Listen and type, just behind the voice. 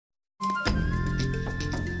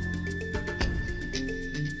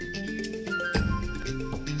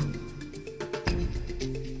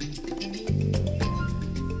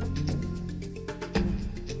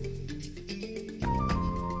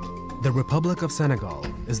The Republic of Senegal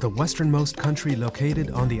is the westernmost country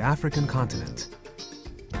located on the African continent.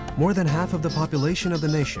 More than half of the population of the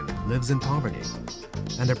nation lives in poverty,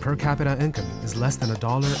 and their per capita income is less than $1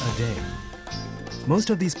 a day. Most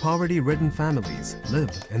of these poverty-ridden families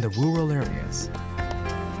live in the rural areas.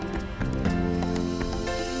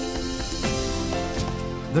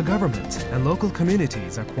 The government and local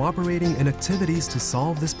communities are cooperating in activities to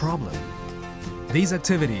solve this problem. These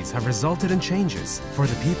activities have resulted in changes for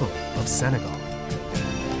the people of Senegal.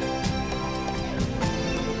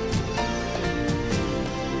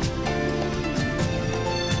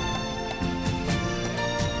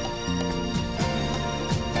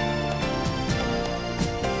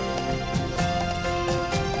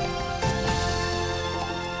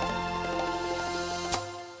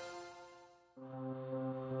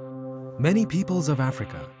 Many peoples of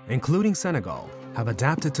Africa, including Senegal, have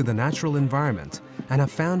adapted to the natural environment and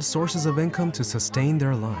have found sources of income to sustain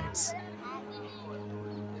their lives.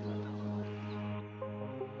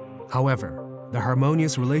 However, the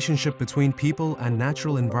harmonious relationship between people and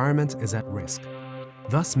natural environment is at risk,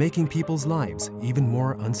 thus making people's lives even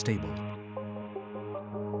more unstable.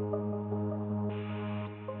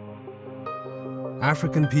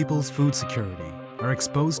 African people's food security are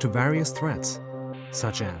exposed to various threats,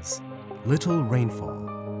 such as little rainfall,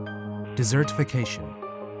 desertification,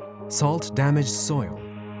 salt-damaged soil,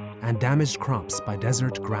 and damaged crops by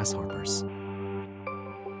desert grasshoppers.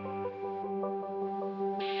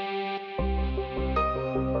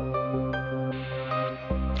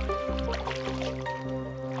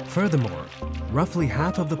 Furthermore, roughly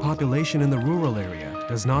half of the population in the rural area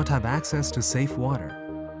does not have access to safe water.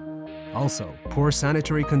 Also, poor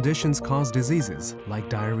sanitary conditions cause diseases like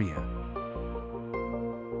diarrhea.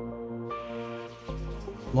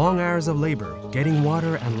 Long hours of labor, getting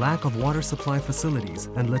water, and lack of water supply facilities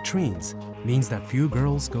and latrines means that few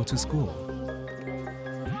girls go to school.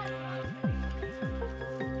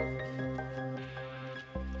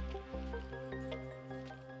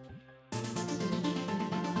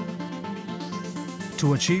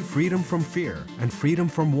 To achieve freedom from fear and freedom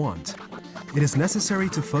from want, it is necessary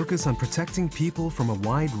to focus on protecting people from a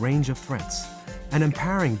wide range of threats and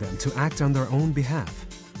empowering them to act on their own behalf,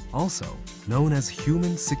 also known as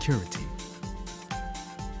human security.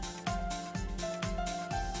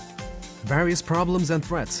 Various problems and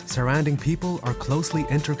threats surrounding people are closely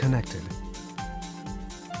interconnected.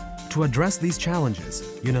 To address these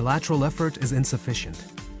challenges, unilateral effort is insufficient.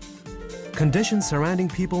 Conditions surrounding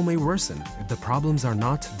people may worsen if the problems are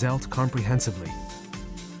not dealt comprehensively.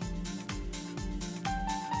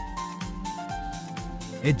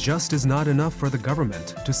 It just is not enough for the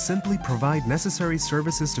government to simply provide necessary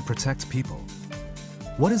services to protect people.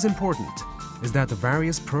 What is important is that the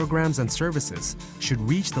various programs and services should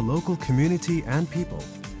reach the local community and people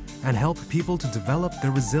and help people to develop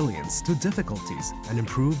their resilience to difficulties and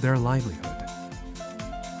improve their livelihood.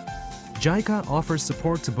 JICA offers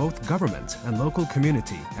support to both government and local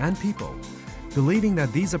community and people, believing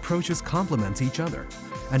that these approaches complement each other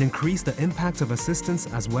and increase the impact of assistance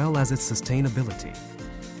as well as its sustainability.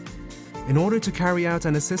 In order to carry out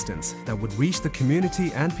an assistance that would reach the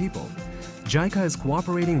community and people, JICA is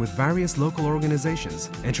cooperating with various local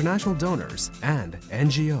organizations, international donors, and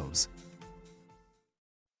NGOs.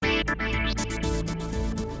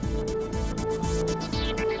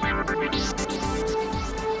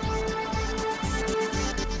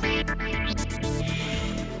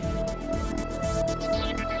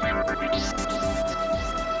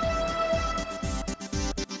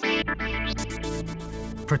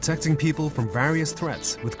 Protecting people from various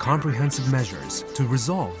threats with comprehensive measures to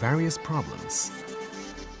resolve various problems.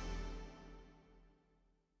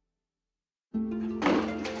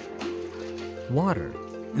 Water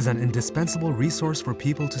is an indispensable resource for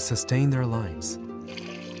people to sustain their lives.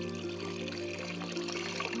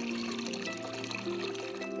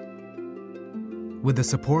 With the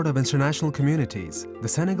support of international communities, the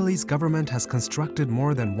Senegalese government has constructed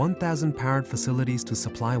more than 1,000 powered facilities to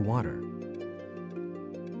supply water.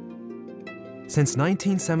 Since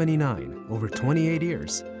 1979, over 28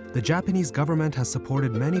 years, the Japanese government has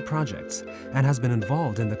supported many projects and has been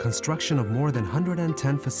involved in the construction of more than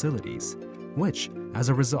 110 facilities, which, as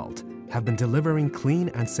a result, have been delivering clean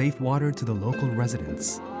and safe water to the local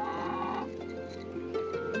residents.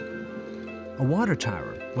 A water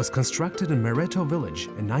tower was constructed in Mereto village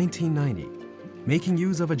in 1990, making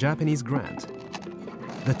use of a Japanese grant.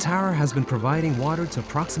 The tower has been providing water to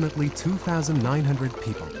approximately 2,900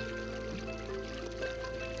 people.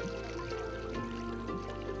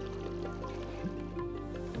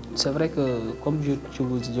 C'est vrai que, comme je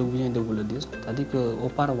viens de vous le dire, c'est-à-dire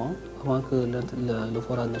qu'auparavant, avant que le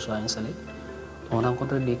forage ne soit installé, on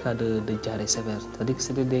rencontrait des cas de diarrhée sévère. C'est-à-dire que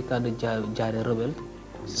c'était des cas de diarrhée rebelle,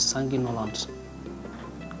 sanguinolente,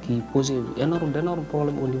 qui posaient d'énormes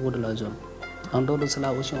problèmes au niveau de la zone. En dehors de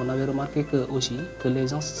cela aussi, on avait remarqué que les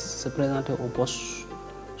gens se présentaient au poste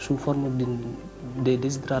sous forme de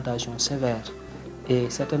déshydratation sévère et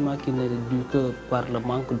certainement qui n'est dû que par le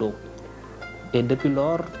manque d'eau. Et depuis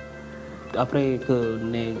lors, après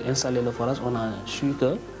qu'on ait installé le forage, on a su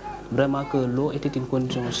que vraiment que l'eau était une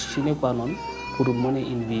condition sine qua non pour mener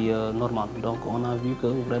une vie normale. Donc on a vu que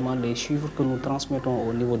vraiment les chiffres que nous transmettons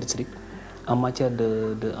au niveau district en matière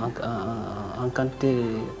en quantité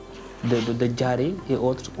de diarrhée et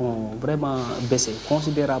autres ont vraiment baissé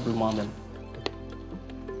considérablement même.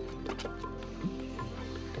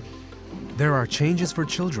 There are changes for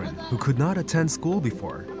children who could not attend school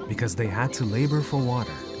before because they had to labor for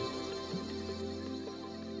water.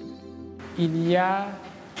 Il y a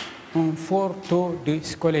un fort taux de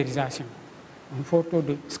scolarisation.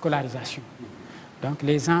 Donc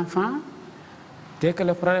les enfants, dès que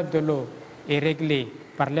le problème de l'eau est réglé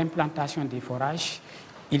par l'implantation des forages,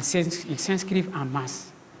 ils s'inscrivent en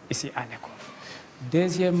masse ici à l'école.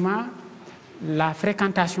 Deuxièmement, la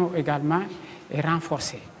fréquentation également est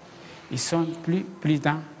renforcée. Ils sont plus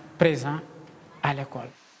présents à l'école.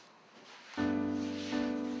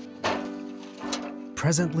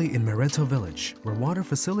 Presently in Mereto village, where water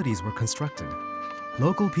facilities were constructed,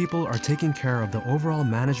 local people are taking care of the overall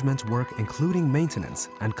management work, including maintenance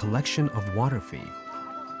and collection of water fee.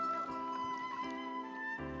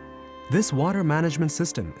 This water management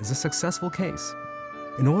system is a successful case.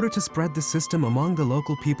 In order to spread the system among the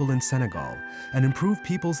local people in Senegal and improve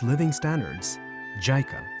people's living standards,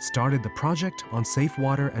 JICA started the Project on Safe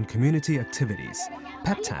Water and Community Activities,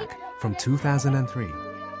 PEPTAC, from 2003.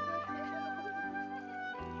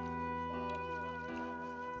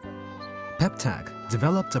 PEPTAC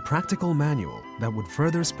developed a practical manual that would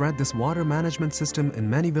further spread this water management system in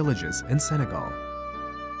many villages in Senegal.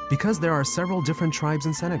 Because there are several different tribes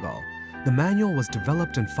in Senegal, the manual was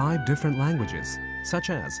developed in 5 different languages, such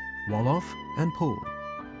as Wolof and Pul.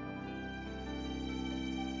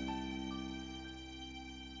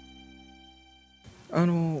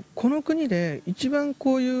 この国で一番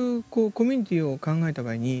こういうコミュニティを考えた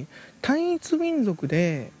場合に単一民族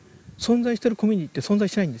で存在しているコミュニティって存在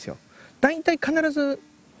しないんですよ。大体必ず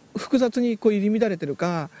複雑に入り乱れてる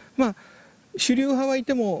か、主流派はい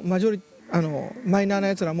てもマイナーな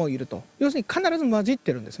やつらもいると。要するに必ず混じっ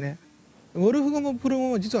てるんですね。ウォルフ語もプル語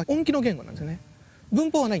も実は音気の言語なんですね。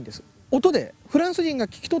文法はないんです。音でフランス人が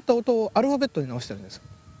聞き取った音をアルファベットに直してるんです。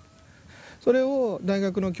それを大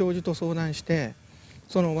学の教授と相談して、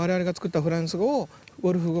我々が作ったフランス語をウ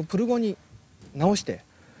ォルフ語プル語に直して、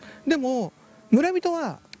でも村人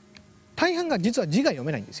は大半が実は字が読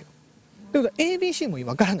めないんですよ。ということは ABC も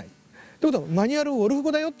わからない。ということはマニュアルをウォルフ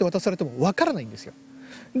語だよって渡されてもわからないんですよ。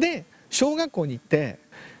で小学校に行って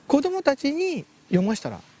子どもたちに読ました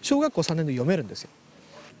ら小学校3年で読めるんですよ。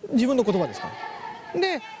自分の言葉ですから。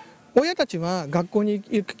で親たちは学校に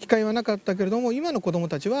行く機会はなかったけれども今の子ども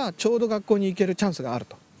たちはちょうど学校に行けるチャンスがある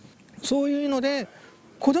と。そういうので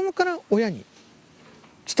子どもから親に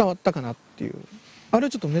伝わったかなっていう、あれは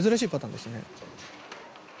ちょっと珍しいパターンですね。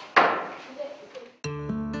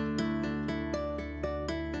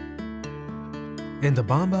In the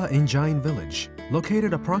Bamba Injain village,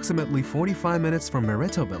 located approximately 45 minutes from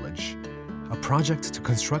Mereto village, a project to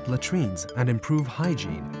construct latrines and improve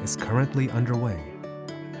hygiene is currently underway.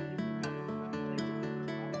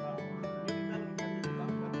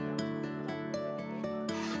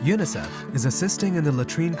 UNICEF is assisting in the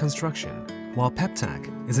latrine construction, while PEPTAC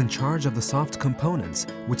is in charge of the soft components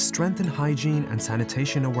which strengthen hygiene and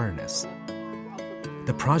sanitation awareness.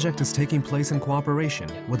 The project is taking place in cooperation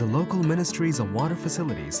with the local ministries of water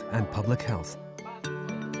facilities and public health.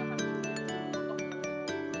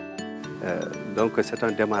 Donc c'est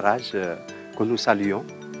un démarrage que nous saluons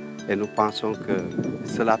et nous pensons que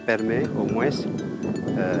cela permet au moins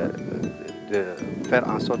de faire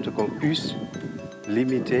en sorte qu'on puisse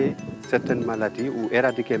limiter certaines maladies ou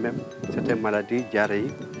éradiquer même certaines maladies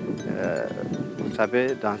diarrhéiques. Vous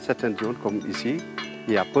savez, dans certaines zones comme ici,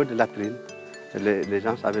 il y a peu de latrines. Les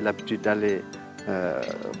gens avaient l'habitude d'aller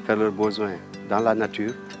faire leurs besoins dans la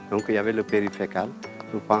nature, donc il y avait le périfécal.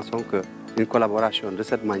 Nous pensons qu'une collaboration de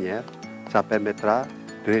cette manière, ça permettra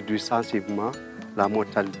de réduire sensiblement la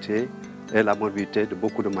mortalité et la morbidité de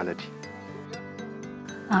beaucoup de maladies.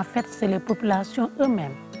 En fait, c'est les populations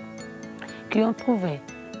eux-mêmes qui ont trouvé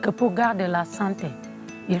que pour garder la santé,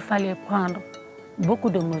 il fallait prendre beaucoup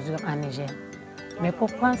de mesures en hygiène. Mais pour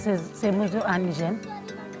prendre ces mesures en hygiène,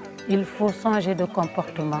 il faut changer de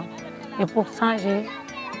comportement, Et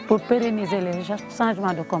pour pérenniser les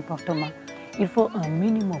changements de comportement, il faut un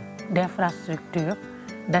minimum d'infrastructures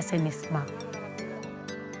d'assainissement.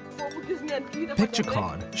 Picture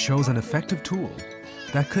card shows an effective tool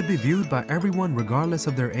that could be viewed by everyone regardless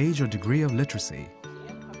of their age or degree of literacy.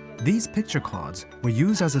 These picture cards were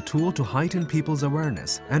used as a tool to heighten people's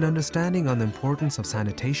awareness and understanding on the importance of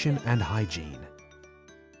sanitation and hygiene.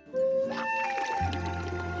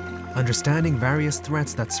 Understanding various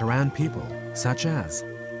threats that surround people, such as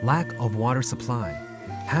lack of water supply,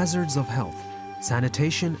 hazards of health,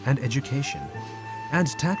 sanitation and education, and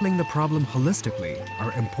tackling the problem holistically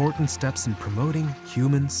are important steps in promoting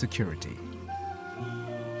human security.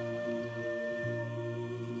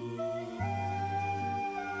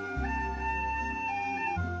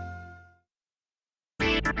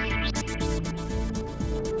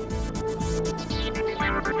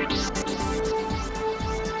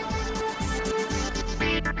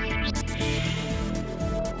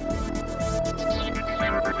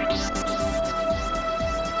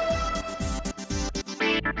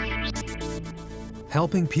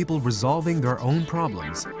 Helping people resolving their own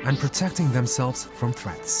problems and protecting themselves from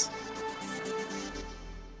threats.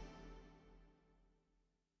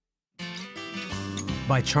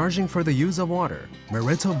 By charging for the use of water,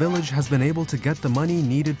 Merito Village has been able to get the money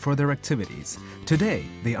needed for their activities. Today,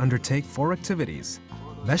 they undertake 4 activities: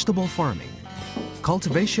 vegetable farming,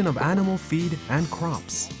 cultivation of animal feed and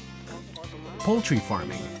crops, poultry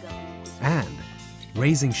farming, and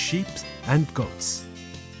raising sheep and goats.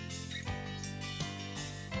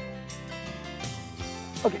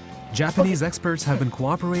 Japanese experts have been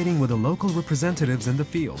cooperating with the local representatives in the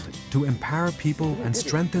field to empower people and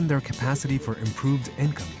strengthen their capacity for improved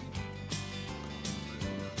income.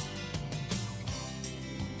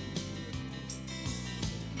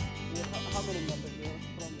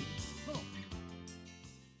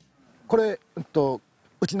 This is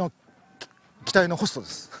our 機体のホストで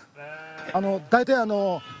す。大体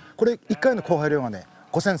これ1回の交配量がね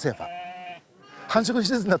5000セーファー。繁殖施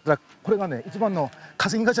設になったらこれがね一番の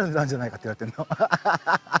稼ぎ頭なんじゃないかって言われてるの。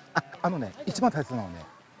一番大切なのはね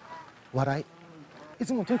笑い。い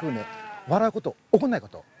つもとにかくね笑うこと、怒んないこ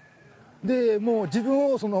と。でもう自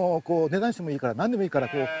分をこう値段してもいいから何でもいいから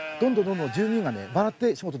こうどんどん住民がね笑っ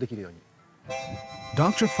て仕事できるように。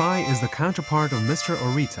Dr. Fai is the counterpart of Mr.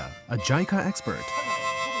 Orita, a JICA expert.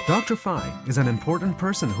 Dr. Fai is an important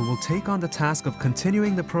person who will take on the task of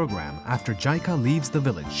continuing the program after JICA leaves the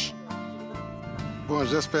village. Bon,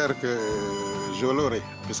 j'espère que je l'aurai,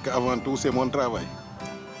 puisque avant tout c'est mon travail.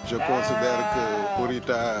 Je considère que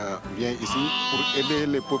Orita vient ici pour aider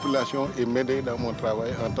les populations et m'aider dans mon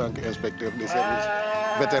travail en tant qu'inspecteur des services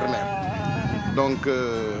vétérinaires. Donc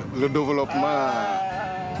le développement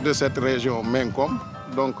de cette région m'incombe.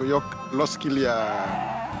 Donc lorsqu'il y a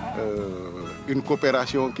une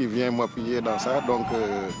coopération qui vient m'appuyer dans ça, donc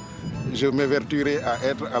je m'évertuerai à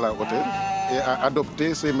être à la hauteur et à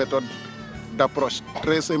adopter ces méthodes d'approche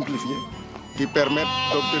très simplifiée qui permettent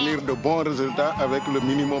d'obtenir de bons résultats avec le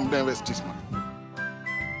minimum d'investissement.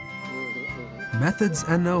 Methods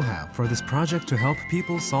and know-how for this project to help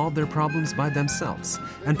people solve their problems by themselves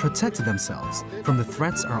and protect themselves from the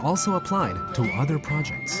threats are also applied to other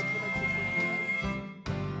projects.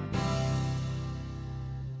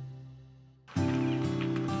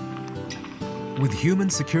 With human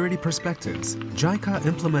security perspectives, JICA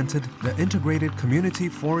implemented the Integrated Community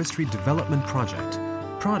Forestry Development Project,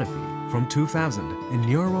 PRODEFI, from 2000 in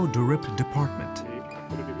Nyoro Durip Department,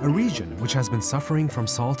 a region which has been suffering from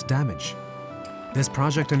salt damage. This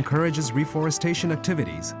project encourages reforestation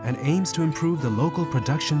activities and aims to improve the local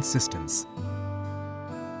production systems.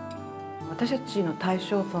 私たちの対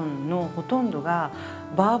象村のほとんどが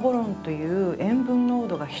バーボロンという塩分濃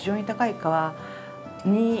度が非常に高い川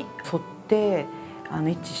に沿って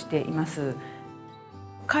位置しています。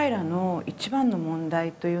彼らの一番の問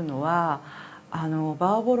題というのはバ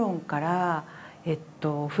ーボロンから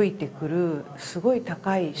吹いてくるすごい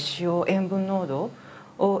高い塩分濃度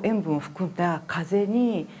塩分を含んだ風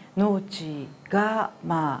に農地が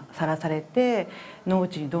さらされて農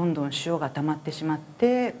地にどんどん塩が溜まってしまっ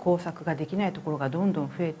て耕作ができないところがどんどん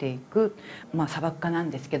増えていく、砂漠化なん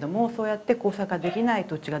ですけどもそうやって耕作ができない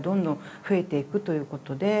土地がどんどん増えていくというこ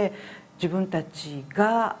とで自分たち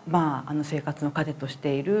が生活の糧とし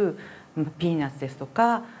ているピーナッツですと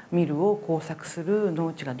かミルを耕作する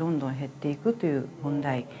農地がどんどん減っていくという問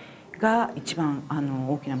題が一番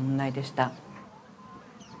大きな問題でした。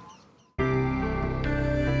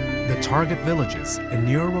The target villages in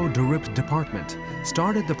Nyoro Durip Department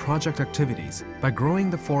started the project activities by growing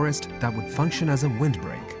the forest that would function as a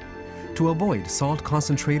windbreak to avoid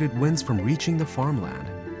salt-concentrated winds from reaching the farmland.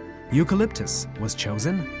 Eucalyptus was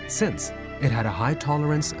chosen since it had a high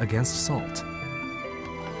tolerance against salt.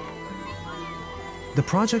 The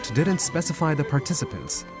project didn't specify the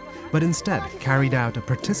participants, but instead carried out a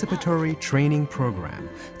participatory training program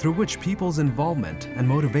through which people's involvement and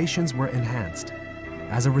motivations were enhanced.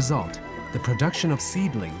 As a result, the production of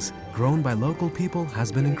seedlings grown by local people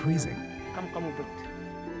has been increasing.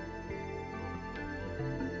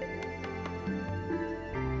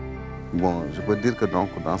 Bon, je peux dire que donc,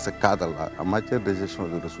 dans ce cadre-là, en matière de gestion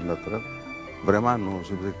des ressources naturelles, vraiment nos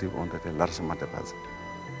objectifs ont été largement dépassés.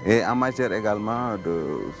 Et en matière également,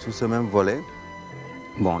 sur ce même volet,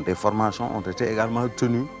 bon, des formations ont été également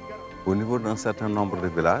tenues au niveau d'un certain nombre de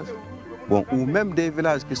villages, bon, ou même des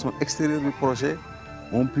villages qui sont extérieurs du projet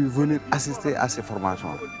ont pu venir assister à ces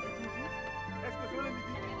formations.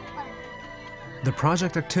 The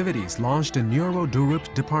project activities launched in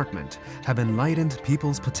Neuro-Durup department have enlightened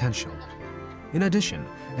people's potential. In addition,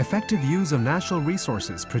 effective use of natural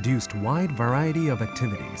resources produced wide variety of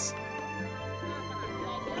activities.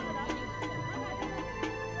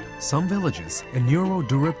 Some villages in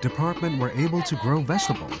Neuro-Durup department were able to grow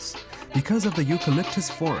vegetables because of the eucalyptus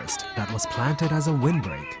forest that was planted as a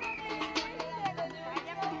windbreak.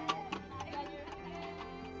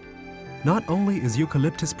 Not only is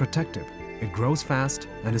eucalyptus protective, it grows fast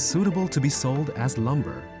and is suitable to be sold as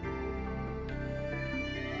lumber.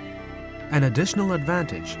 An additional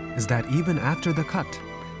advantage is that even after the cut,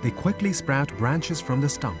 they quickly sprout branches from the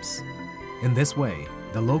stumps. In this way,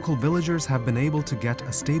 the local villagers have been able to get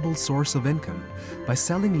a stable source of income by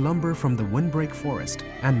selling lumber from the windbreak forest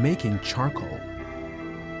and making charcoal.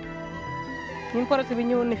 ñun projet bi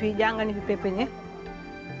ñëwoon na fii jàngal ñu fi pépinière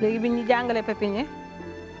léegi bi ñu jàngalee pépinière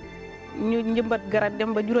ñu njëmbat garab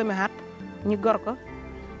dem ba juróomi at ñu gor ko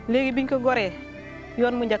léegi biñ ko goree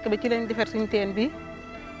yoon mu njëkk bi ci leen defar suñu teen bi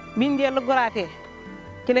biñ dellu goraatee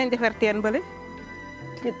ci leen defar teen bale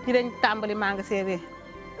ci leen tàmbali magasin bi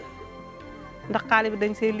ndax xaalis bi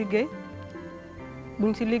dañ see liggéey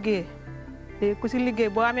buñ si liggéeyee léegi ku si liggéey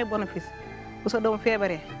boo amee bénéfice bu sa doom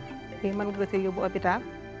feebaree léegi mën nga see yóbbu hôpital.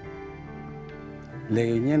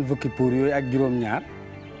 léegi ñeent fukki pour yooyu ak juróom-ñaar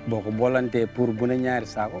boo ko boolantee pour bu ne ñaari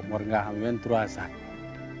saako war ngaa xam 23 saako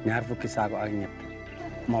ñaar fukki saako ak ñett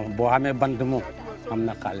moom boo xamee bant moom am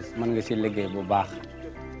na xaalis mën nga si liggéey bu baax.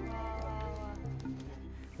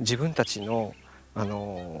 自分たちの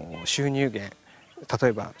収入源、例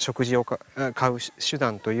えば食事を買う手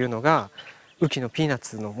段というのが雨季のピーナッ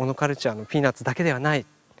ツのモノカルチャーのピーナッツだけではない、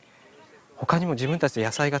他にも自分たちで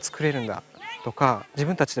野菜が作れるんだとか、自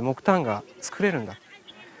分たちで木炭が作れるんだ、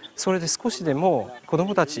それで少しでも子ど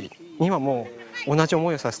もたちにはもう同じ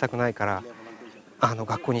思いをさせたくないから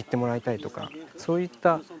学校に行ってもらいたいとか、そういっ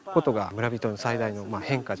たことが村人の最大の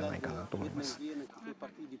変化じゃないかなと思います。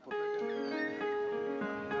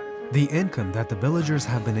The income that the villagers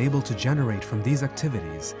have been able to generate from these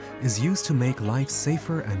activities is used to make life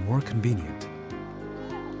safer and more convenient.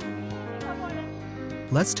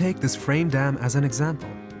 Let's take this frame dam as an example.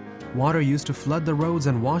 Water used to flood the roads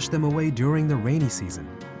and wash them away during the rainy season.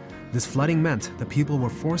 This flooding meant the people were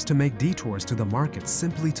forced to make detours to the market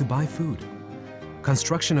simply to buy food.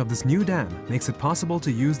 Construction of this new dam makes it possible to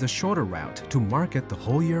use the shorter route to market the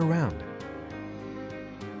whole year round.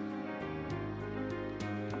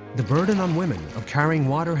 The burden on women of carrying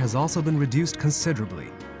water has also been reduced considerably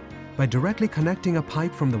by directly connecting a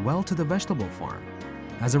pipe from the well to the vegetable farm.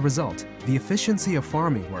 As a result, the efficiency of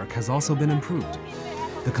farming work has also been improved.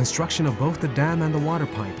 The construction of both the dam and the water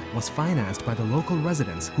pipe was financed by the local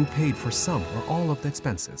residents who paid for some or all of the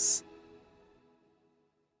expenses.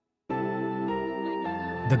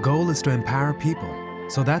 The goal is to empower people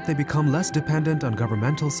so that they become less dependent on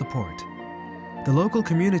governmental support. The local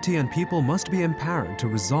community and people must be empowered to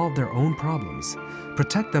resolve their own problems,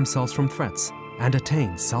 protect themselves from threats, and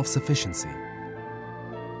attain self-sufficiency.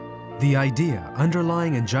 The idea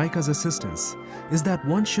underlying in JICA's assistance is that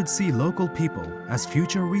one should see local people as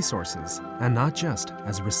future resources and not just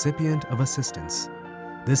as recipient of assistance.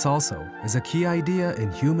 This also is a key idea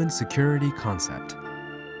in human security concept.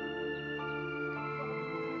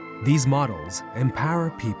 These models empower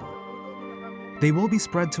people. They will be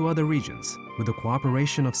spread to other regions with the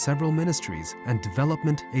cooperation of several ministries and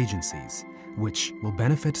development agencies, which will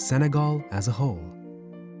benefit Senegal as a whole.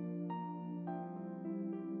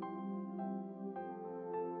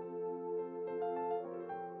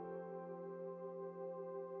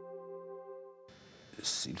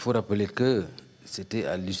 Il faut rappeler que c'était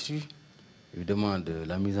à l'issue, évidemment, de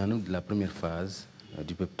la mise en œuvre de la première phase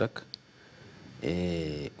du PEPTAC,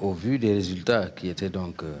 et au vu des résultats qui étaient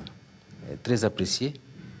donc très appréciés,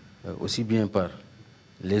 aussi bien par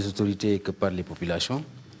les autorités que par les populations,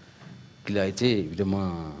 qu'il a été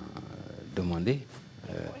évidemment demandé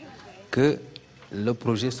que le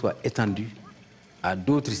projet soit étendu à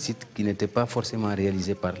d'autres sites qui n'étaient pas forcément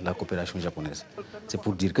réalisés par la coopération japonaise. C'est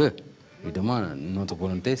pour dire que, évidemment, notre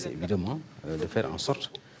volonté, c'est évidemment de faire en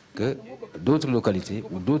sorte que d'autres localités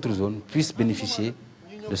ou d'autres zones puissent bénéficier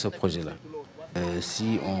de ce projet-là.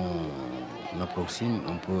 Si on approxime,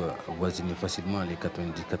 on peut avoisiner facilement les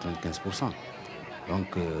 90-95%.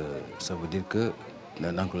 Donc, ça veut dire que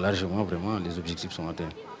donc, largement, vraiment, les objectifs sont atteints.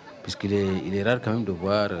 Puisqu'il est rare quand même de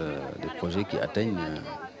voir des projets qui atteignent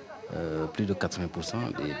plus de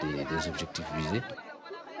 80% des objectifs visés.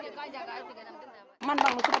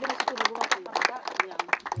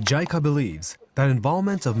 JICA believes that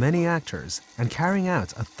involvement of many actors and carrying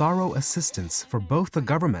out a thorough assistance for both the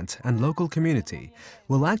government and local community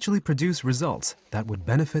will actually produce results that would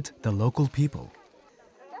benefit the local people.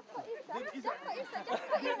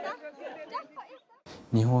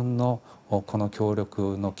 日本のこの協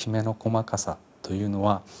力のきめの細かさというの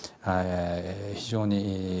は非常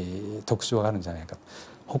に特徴があるんじゃないか。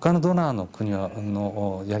他のドナーの国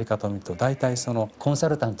のやり方を見ると大体そのコンサ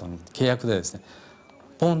ルタントの契約でですね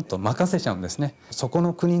ポンと任せちゃうんですね。そこ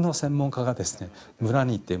の国の専門家がですね村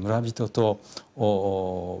に行って村人とウ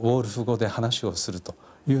ォールフ語で話をすると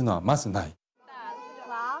いうのはまずない。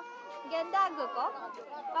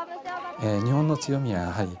日本の強みは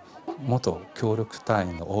やはり元協力隊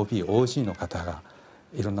員の OB、OG の方が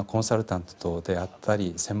いろんなコンサルタントであった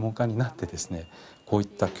り専門家になってですねこういっ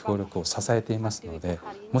た協力を支えていますので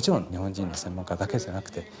もちろん日本人の専門家だけじゃな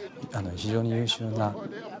くて非常に優秀な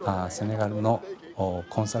セネガルの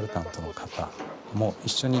コンサルタントの方も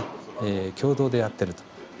一緒に共同でやってると。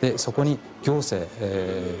でそこに行政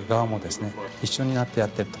側もですね一緒になってやっ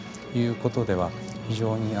てるということでは非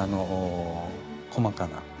常に細か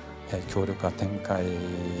な協力が展開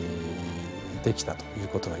できたという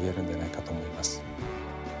ことが言えるんじゃないかと思います。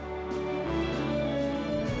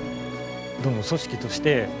どんどん組織とし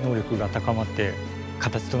て能力が高まって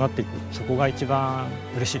形となっていく、そこが一番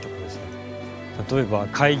嬉しいところですね。例えば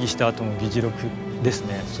会議した後の議事録です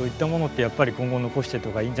ね、そういったものってやっぱり今後残しておいた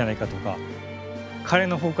方がいいんじゃないかとか、彼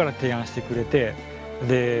の方から提案してくれて、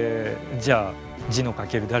でじゃあ字の書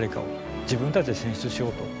ける誰かを自分たちで選出しよ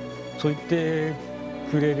うと、そう言って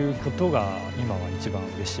くれることが今は一番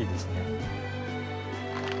嬉しいですね。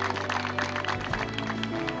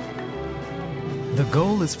The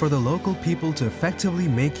goal is for the local people to effectively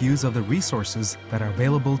make use of the resources that are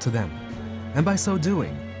available to them, and by so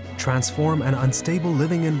doing, transform an unstable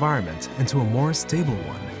living environment into a more stable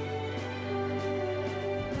one.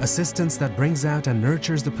 Assistance that brings out and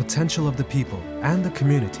nurtures the potential of the people and the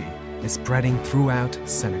community is spreading throughout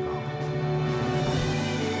Senegal.